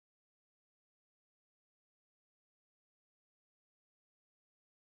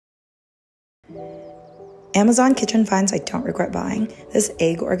Amazon kitchen finds I don't regret buying. This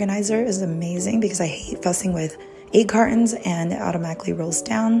egg organizer is amazing because I hate fussing with egg cartons and it automatically rolls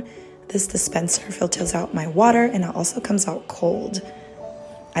down. This dispenser filters out my water and it also comes out cold.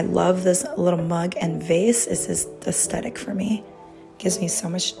 I love this little mug and vase. It's this aesthetic for me. It gives me so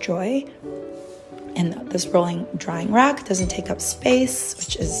much joy. And this rolling drying rack doesn't take up space,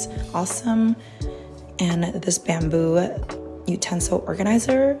 which is awesome. And this bamboo utensil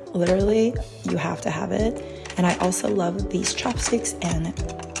organizer, literally, you have to have it. And I also love these chopsticks and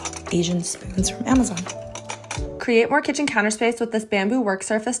Asian spoons from Amazon. Create more kitchen counter space with this bamboo work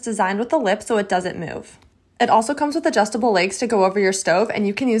surface designed with a lip so it doesn't move. It also comes with adjustable legs to go over your stove, and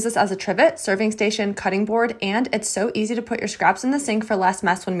you can use this as a trivet, serving station, cutting board, and it's so easy to put your scraps in the sink for less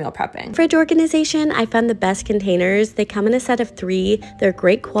mess when meal prepping. Fridge organization, I found the best containers. They come in a set of 3. They're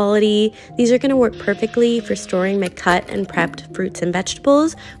great quality. These are going to work perfectly for storing my cut and prepped fruits and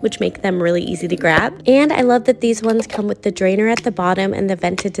vegetables, which make them really easy to grab. And I love that these ones come with the drainer at the bottom and the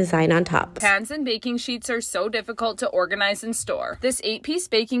vented design on top. Pans and baking sheets are so difficult to organize and store. This 8-piece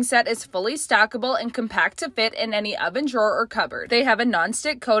baking set is fully stackable and compact to fit in any oven drawer or cupboard. They have a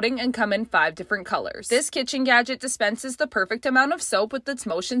non-stick coating and come in 5 different colors. This kitchen gadget dispenses the perfect amount of soap with its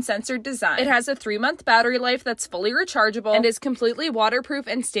motion censored design. It has a 3-month battery life that's fully rechargeable and is completely waterproof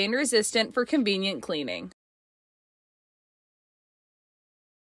and stain resistant for convenient cleaning.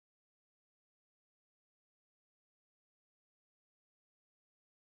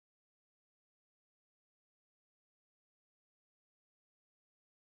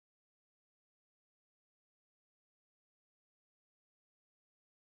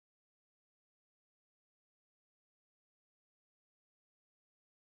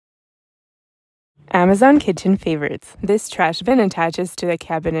 Amazon kitchen favorites. This trash bin attaches to the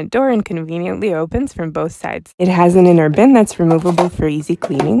cabinet door and conveniently opens from both sides. It has an inner bin that's removable for easy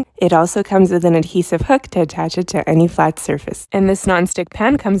cleaning. It also comes with an adhesive hook to attach it to any flat surface. And this non-stick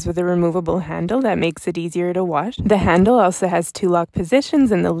pan comes with a removable handle that makes it easier to wash. The handle also has 2 lock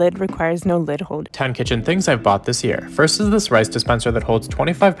positions and the lid requires no lid hold. 10 kitchen things I've bought this year. First is this rice dispenser that holds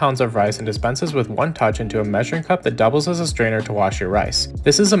 25 pounds of rice and dispenses with one touch into a measuring cup that doubles as a strainer to wash your rice.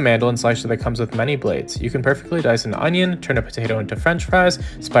 This is a mandolin slicer that comes with many blades. You can perfectly dice an onion, turn a potato into french fries,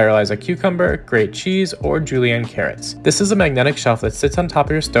 spiralize a cucumber, grate cheese, or julienne carrots. This is a magnetic shelf that sits on top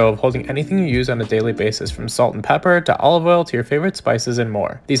of your stove, holding anything you use on a daily basis, from salt and pepper to olive oil to your favorite spices and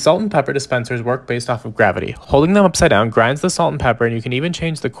more. These salt and pepper dispensers work based off of gravity. Holding them upside down grinds the salt and pepper, and you can even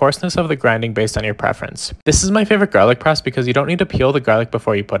change the coarseness of the grinding based on your preference. This is my favorite garlic press because you don't need to peel the garlic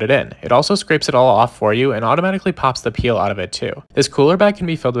before you put it in. It also scrapes it all off for you and automatically pops the peel out of it too. This cooler bag can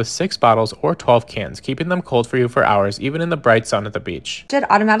be filled with 6 bottles or 12 cans, keeping them cold for you for hours, even in the bright sun at the beach. It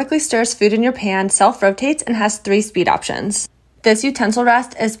automatically stirs food in your pan, self-rotates, and has 3 speed options. This utensil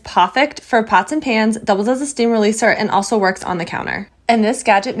rest is perfect for pots and pans, doubles as a steam releaser, and also works on the counter. And this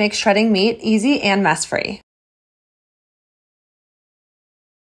gadget makes shredding meat easy and mess-free.